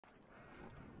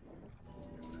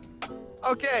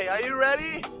Okay, are you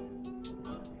ready?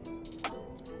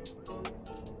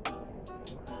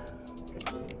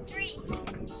 Three,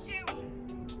 two,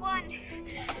 one.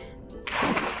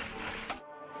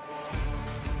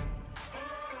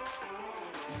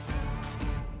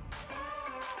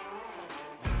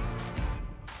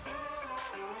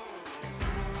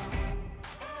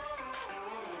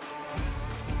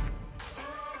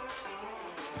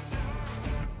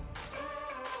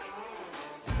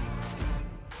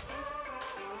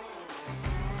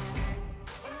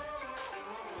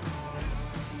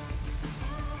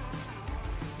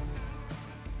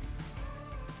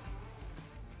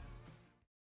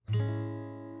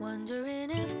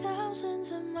 Wondering if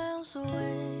thousands of miles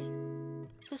away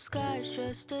the sky's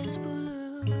just as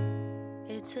blue.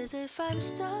 It's as if I'm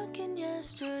stuck in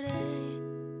yesterday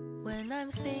when I'm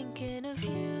thinking of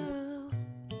you.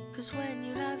 'Cause when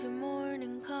you have your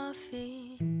morning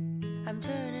coffee, I'm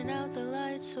turning out the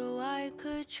lights so I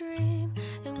could dream.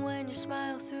 And when you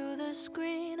smile through the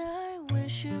screen, I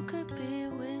wish you could be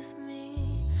with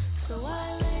me. So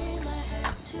I lay my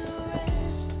head to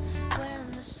rest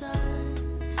when the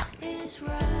sun is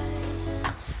rising.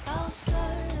 I'll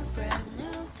start a brand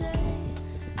new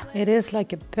day. It is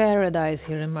like a paradise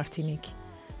here in Martinique.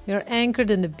 We are anchored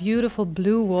in the beautiful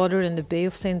blue water in the Bay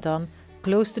of Saint Anne,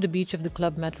 close to the beach of the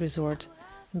Club Med Resort.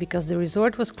 And because the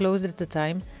resort was closed at the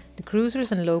time, the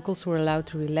cruisers and locals were allowed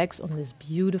to relax on this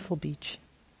beautiful beach.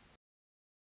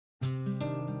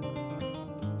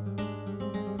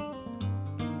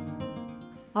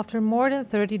 After more than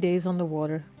 30 days on the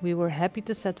water, we were happy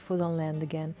to set foot on land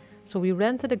again, so we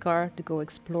rented a car to go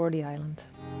explore the island.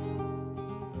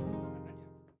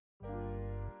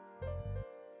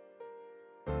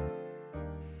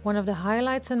 One of the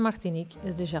highlights in Martinique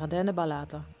is the Jardin de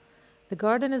Balata. The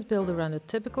garden is built around a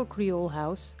typical creole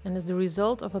house and is the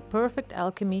result of a perfect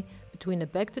alchemy between a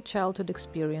back-to-childhood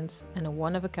experience and a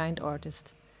one-of-a-kind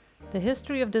artist. The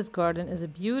history of this garden is a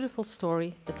beautiful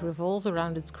story that revolves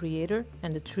around its creator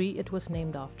and the tree it was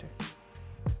named after.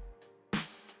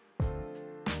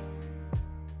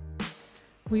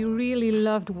 We really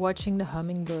loved watching the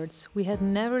hummingbirds. We had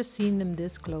never seen them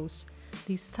this close.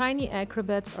 These tiny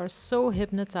acrobats are so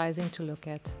hypnotizing to look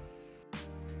at.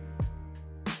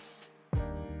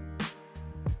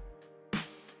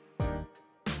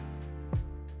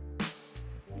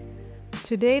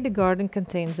 Today the garden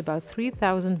contains about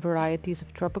 3,000 varieties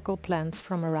of tropical plants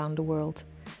from around the world,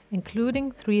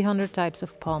 including 300 types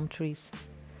of palm trees.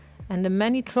 And the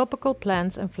many tropical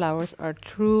plants and flowers are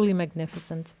truly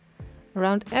magnificent.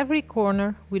 Around every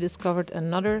corner we discovered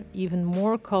another, even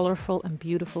more colorful and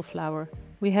beautiful flower.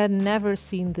 We had never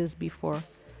seen this before.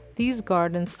 These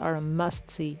gardens are a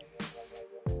must-see.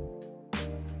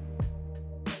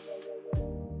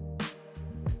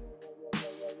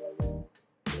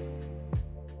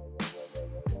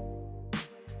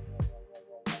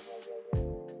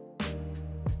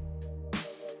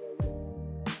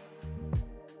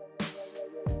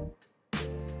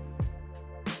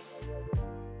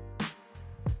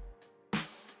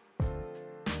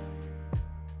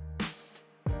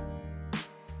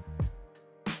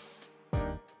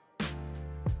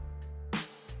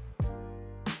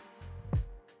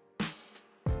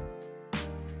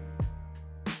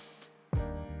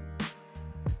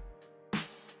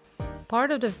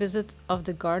 Part of the visit of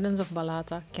the gardens of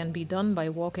Balata can be done by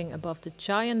walking above the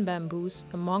giant bamboos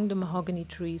among the mahogany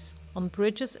trees, on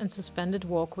bridges and suspended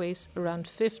walkways around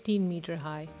 15 meters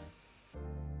high.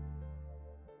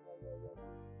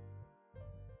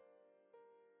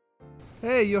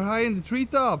 Hey, you're high in the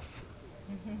treetops.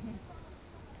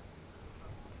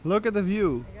 Look at the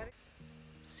view.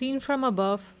 Seen from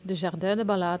above, the Jardin de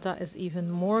Balata is even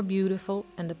more beautiful,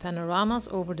 and the panoramas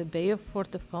over the Bay of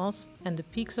Fort-de-France and the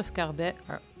peaks of Carbet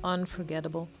are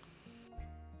unforgettable.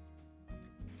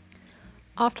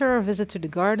 After our visit to the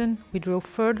garden, we drove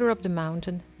further up the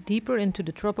mountain, deeper into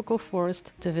the tropical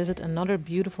forest to visit another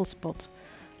beautiful spot,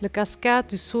 Le Cascade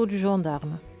du Saut du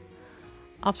Gendarme.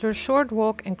 After a short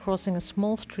walk and crossing a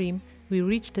small stream, we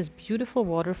reached this beautiful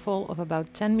waterfall of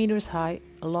about 10 meters high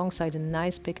alongside a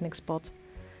nice picnic spot.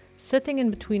 Sitting in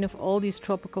between of all these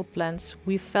tropical plants,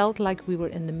 we felt like we were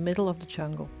in the middle of the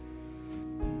jungle.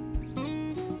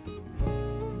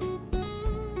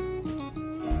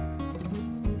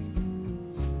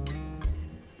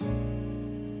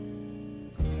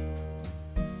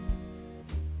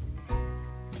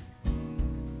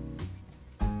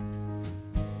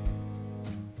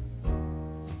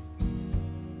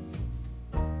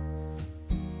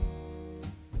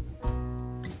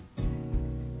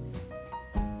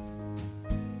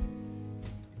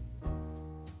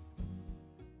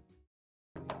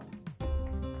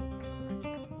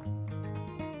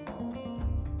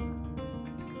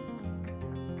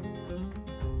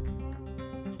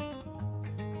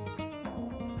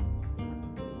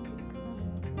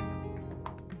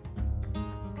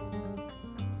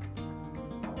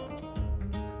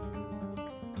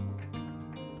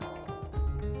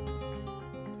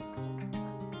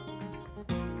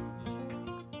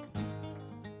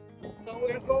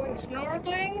 we're going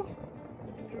snorkeling,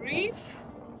 the reef,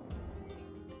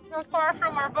 not far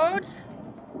from our boat,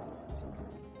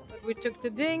 but we took the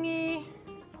dinghy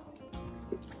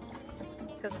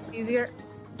because it's easier.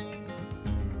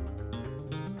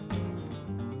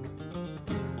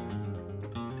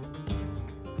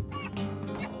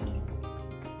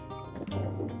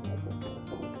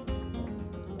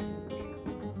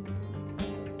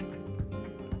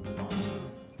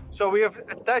 So we have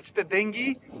attached the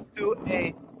dinghy to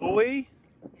a buoy,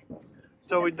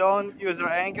 so we don't use our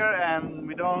anchor and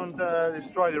we don't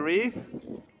destroy the reef.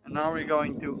 And now we're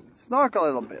going to snorkel a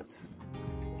little bit.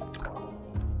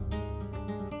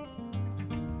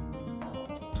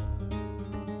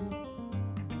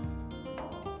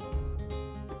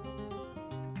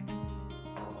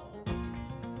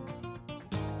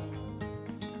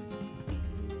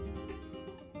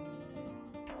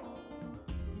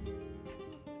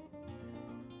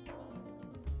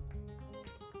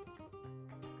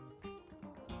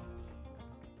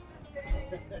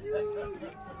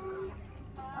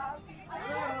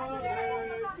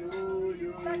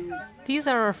 These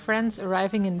are our friends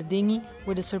arriving in the dinghy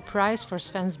with a surprise for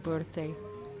Sven's birthday.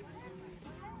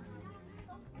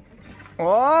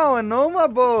 Wow, a Noma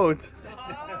boat!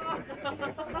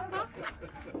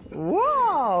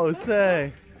 Wow,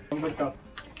 say!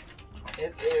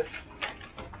 It is.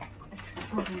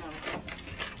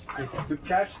 It's to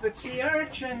catch the sea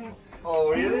urchins. Oh,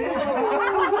 really?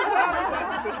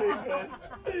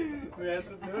 We have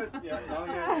to do it. Yeah, now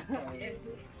you're.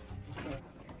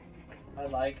 I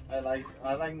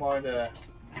like more the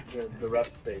wrap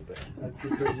paper. That's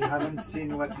because you haven't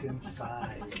seen what's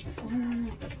inside.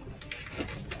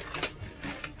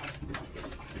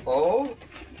 Oh,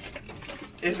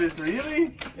 is it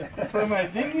really for my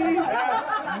dinghy? Yes.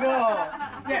 No.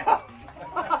 Yes.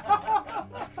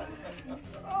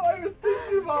 Oh, I was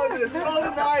thinking about it all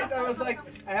night. I was like,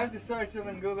 I have to search it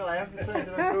on Google. I have to search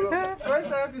it on Google.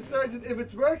 First, I have to search it if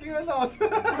it's working or not.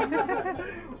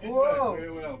 Whoa.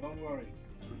 Very well. Don't worry.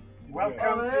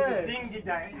 Welcome to the dinghy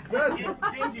gang.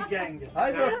 Dinghy gang.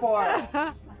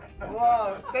 Hydrofoil.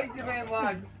 Wow, thank you very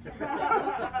much.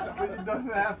 But you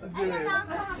don't have to do it.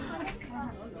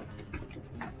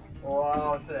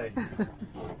 Wow, say.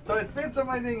 So it fits on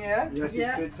my thing, yeah? Yes,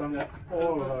 it fits on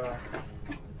all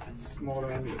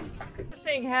smaller engines.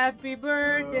 Sing happy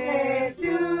birthday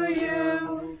to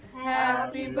you,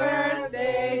 happy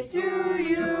birthday to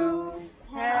you,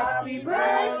 happy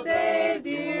birthday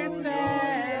dear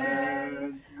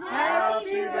Sven,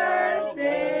 happy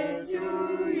birthday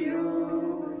to you.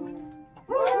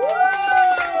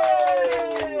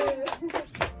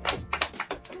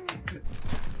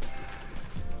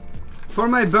 For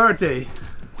my birthday,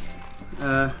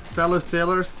 fellow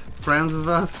sailors, friends of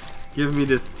us, give me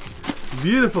this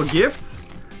beautiful gift.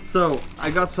 So I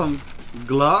got some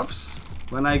gloves.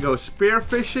 When I go spear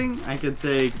fishing, I can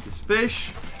take this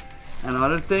fish and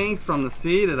other things from the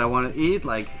sea that I want to eat,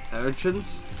 like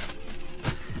urchins.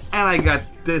 And I got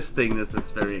this thing that is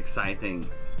very exciting.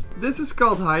 This is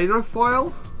called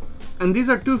hydrofoil, and these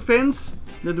are two fins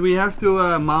that we have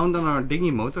to mount on our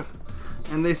dinghy motor.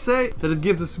 And they say that it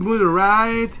gives a smoother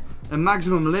ride, a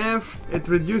maximum lift, it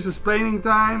reduces planing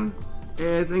time,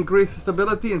 it increases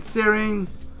stability and steering,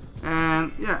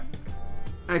 and yeah,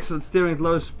 excellent steering at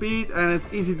low speed, and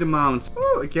it's easy to mount.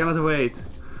 Ooh, I cannot wait.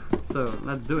 So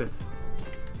let's do it.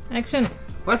 Action!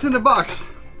 What's in the box?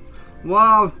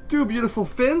 Wow, two beautiful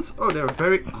fins. Oh, they're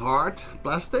very hard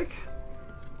plastic.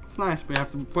 It's nice. We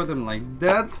have to put them like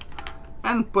that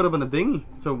and put them in the dinghy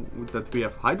so that we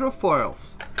have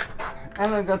hydrofoils.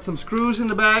 And I've got some screws in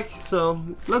the back, so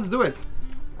let's do it.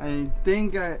 I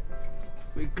think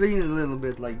we clean it a little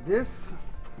bit like this.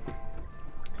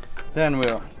 Then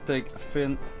we'll take a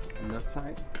fin on that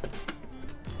side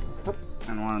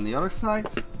and one on the other side.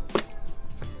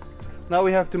 Now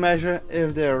we have to measure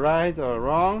if they're right or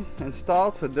wrong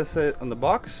installed. So this is on the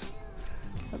box.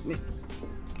 Let me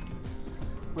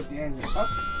put the engine up.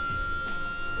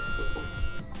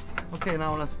 Okay,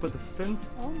 now let's put the fins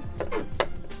on.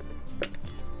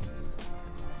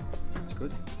 That's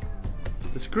good.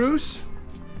 The screws.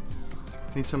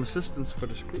 Need some assistance for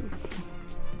the screws.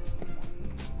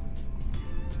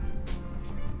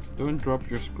 Don't drop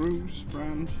your screws,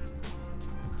 friend.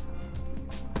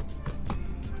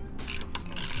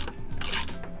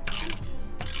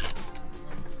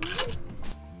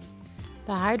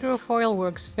 The hydrofoil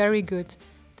works very good.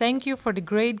 Thank you for the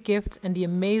great gift and the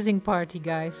amazing party,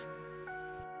 guys.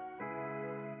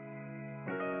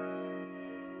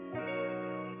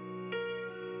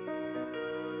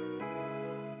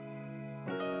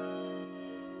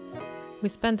 We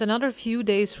spent another few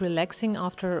days relaxing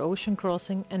after our ocean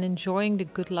crossing and enjoying the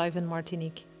good life in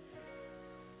Martinique.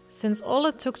 Since all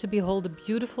it took to behold the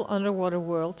beautiful underwater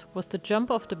world was to jump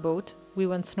off the boat, we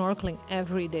went snorkeling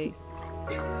every day.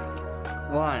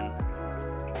 1,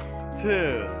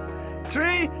 2,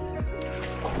 3.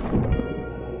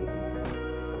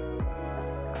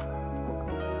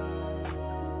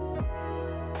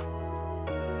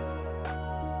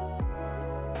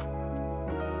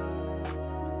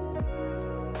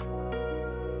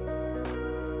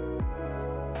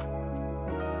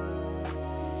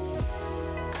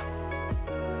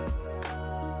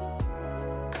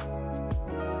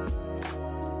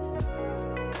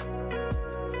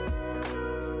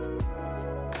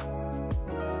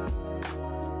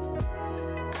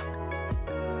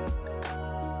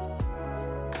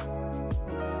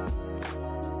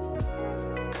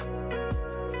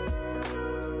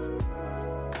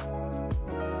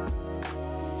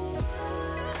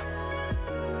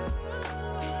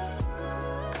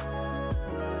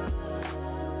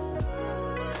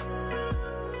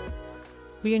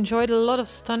 We enjoyed a lot of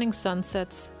stunning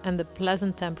sunsets and the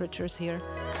pleasant temperatures here.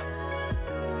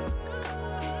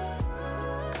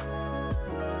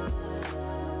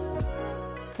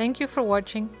 Thank you for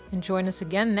watching and join us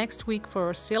again next week for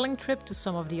our sailing trip to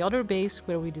some of the other bays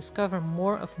where we discover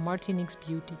more of Martinique's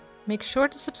beauty. Make sure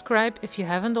to subscribe if you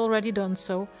haven't already done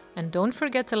so, and don't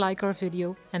forget to like our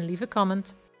video and leave a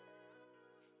comment.